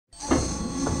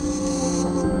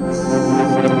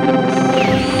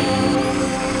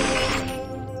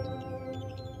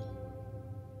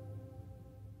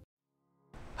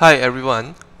Hi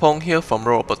everyone, Pong here from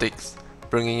Robotics,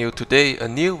 bringing you today a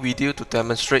new video to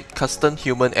demonstrate custom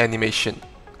human animation.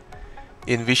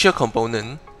 In Visual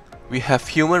Component, we have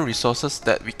human resources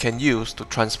that we can use to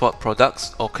transport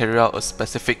products or carry out a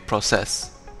specific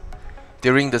process.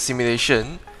 During the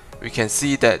simulation, we can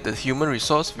see that the human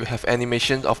resource will have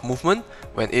animation of movement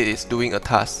when it is doing a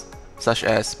task, such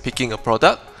as picking a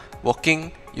product,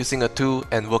 walking, using a tool,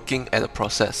 and working at a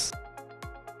process.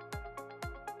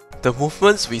 The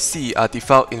movements we see are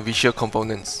default in visual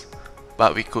components,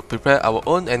 but we could prepare our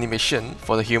own animation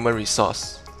for the human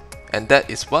resource, and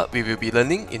that is what we will be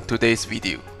learning in today's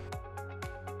video.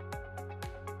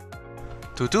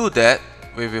 To do that,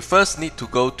 we will first need to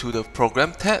go to the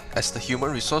Program tab as the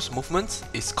human resource movements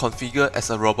is configured as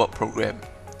a robot program.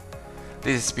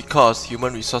 This is because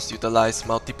human resource utilize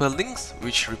multiple links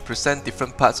which represent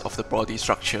different parts of the body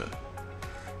structure.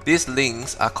 These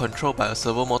links are controlled by a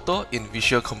servo motor in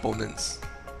visual components.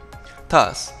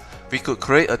 Thus, we could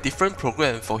create a different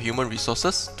program for human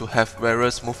resources to have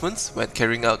various movements when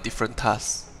carrying out different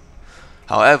tasks.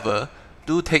 However,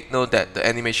 do take note that the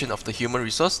animation of the human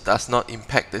resource does not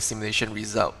impact the simulation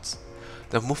results.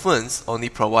 The movements only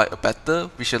provide a better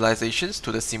visualizations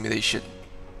to the simulation.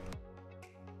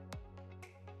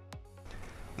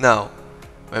 Now,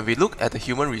 when we look at the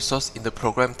human resource in the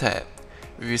Program tab,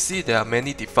 we will see there are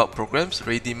many default programs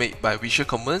ready-made by visual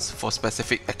components for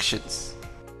specific actions.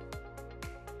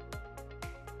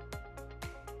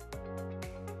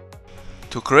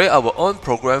 To create our own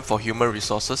program for human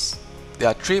resources, there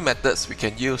are three methods we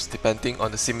can use depending on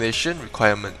the simulation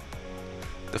requirement.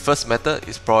 The first method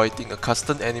is providing a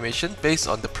custom animation based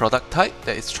on the product type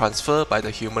that is transferred by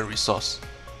the human resource.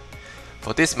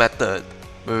 For this method,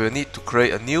 we will need to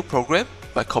create a new program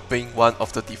by copying one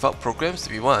of the default programs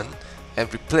we want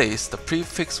and replace the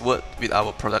prefix word with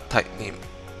our product type name.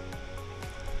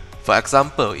 For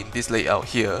example, in this layout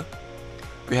here,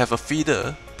 we have a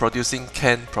feeder producing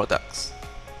canned products.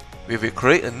 We will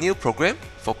create a new program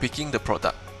for picking the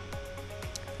product.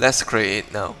 Let's create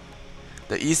it now.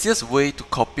 The easiest way to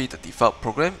copy the default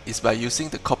program is by using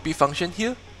the copy function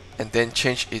here and then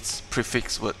change its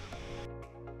prefix word.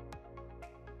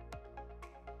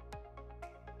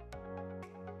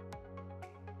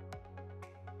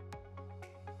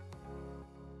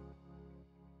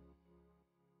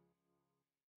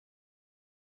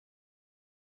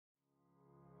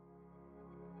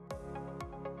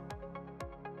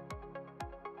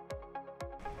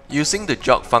 Using the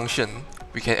jog function,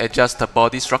 we can adjust the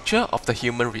body structure of the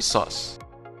human resource.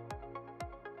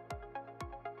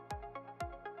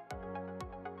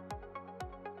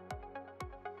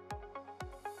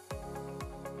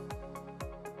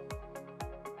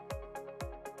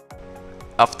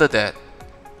 After that,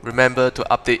 remember to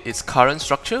update its current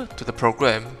structure to the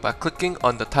program by clicking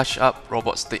on the Touch Up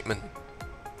Robot statement.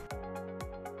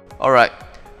 Alright,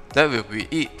 that will be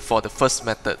it for the first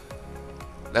method.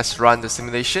 Let's run the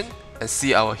simulation and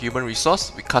see our human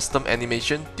resource with custom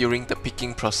animation during the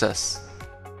picking process.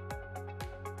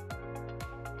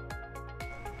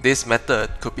 This method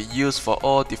could be used for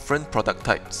all different product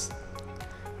types.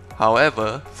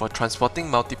 However, for transporting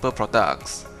multiple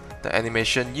products, the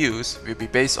animation used will be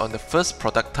based on the first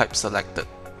product type selected.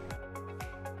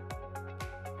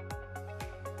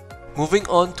 Moving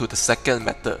on to the second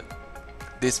method.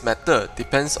 This method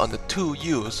depends on the tool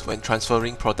used when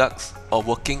transferring products or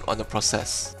working on a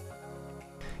process.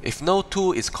 If no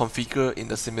tool is configured in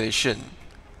the simulation,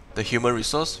 the human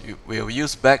resource will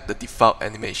use back the default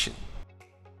animation.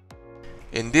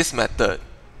 In this method,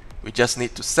 we just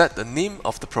need to set the name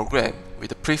of the program with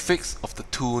the prefix of the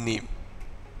tool name.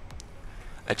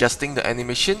 Adjusting the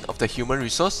animation of the human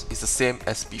resource is the same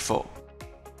as before.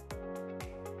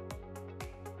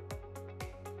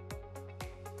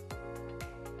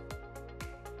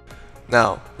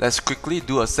 Now, let's quickly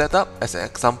do a setup as an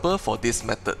example for this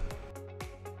method.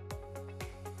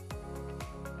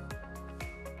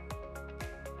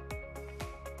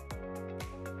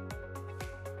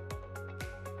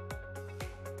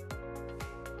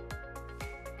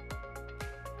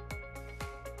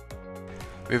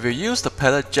 We will use the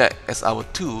pallet jack as our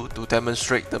tool to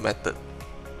demonstrate the method.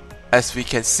 As we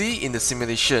can see in the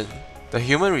simulation, the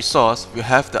human resource will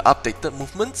have the updated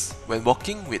movements when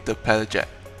walking with the pallet jack.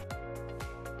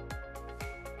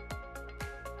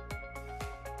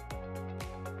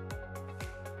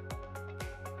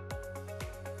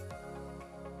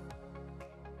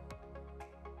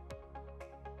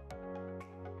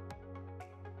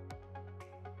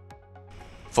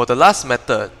 For the last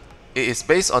method, it is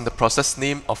based on the process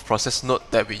name of process node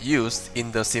that we used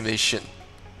in the simulation.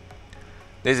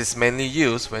 This is mainly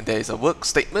used when there is a work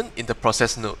statement in the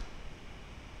process node.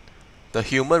 The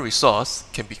human resource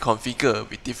can be configured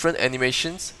with different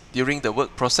animations during the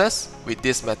work process with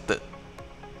this method.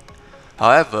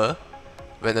 However,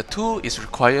 when a tool is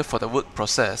required for the work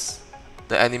process,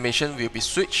 the animation will be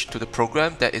switched to the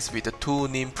program that is with the tool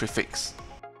name prefix.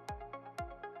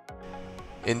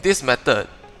 In this method,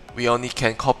 we only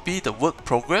can copy the work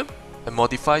program and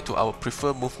modify to our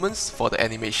preferred movements for the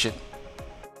animation.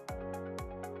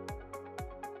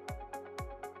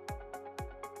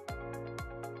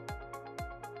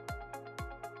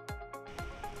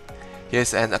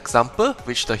 Here's an example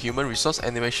which the human resource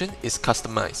animation is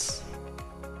customized.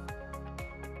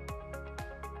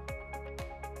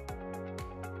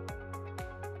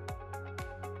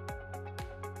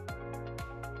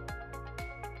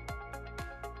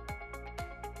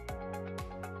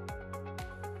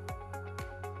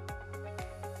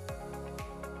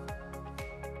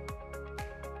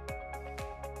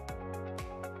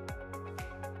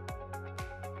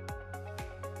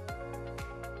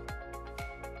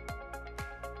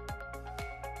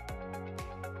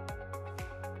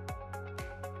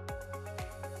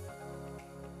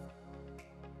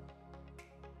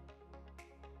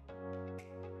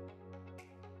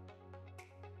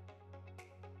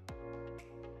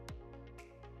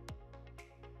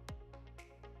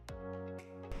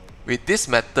 With these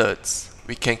methods,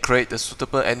 we can create a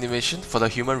suitable animation for the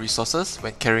human resources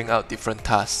when carrying out different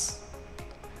tasks.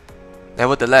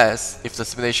 Nevertheless, if the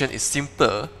simulation is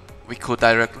simpler, we could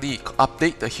directly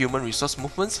update the human resource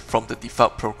movements from the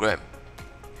default program.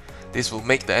 This will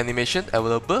make the animation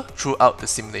available throughout the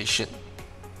simulation.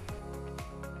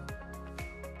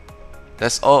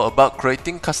 That's all about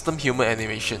creating custom human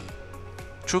animation.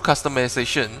 Through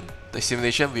customization, the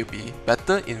simulation will be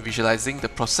better in visualizing the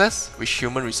process which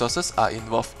human resources are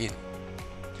involved in.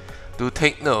 Do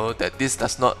take note that this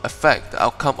does not affect the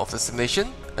outcome of the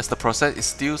simulation, as the process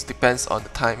still depends on the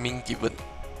timing given.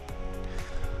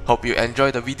 Hope you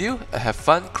enjoy the video and have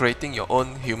fun creating your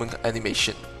own human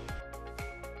animation.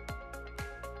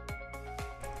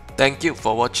 Thank you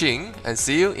for watching and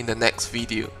see you in the next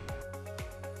video.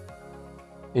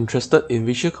 Interested in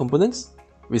visual components?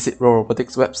 Visit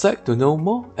Robotics website to know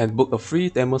more and book a free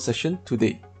demo session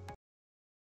today.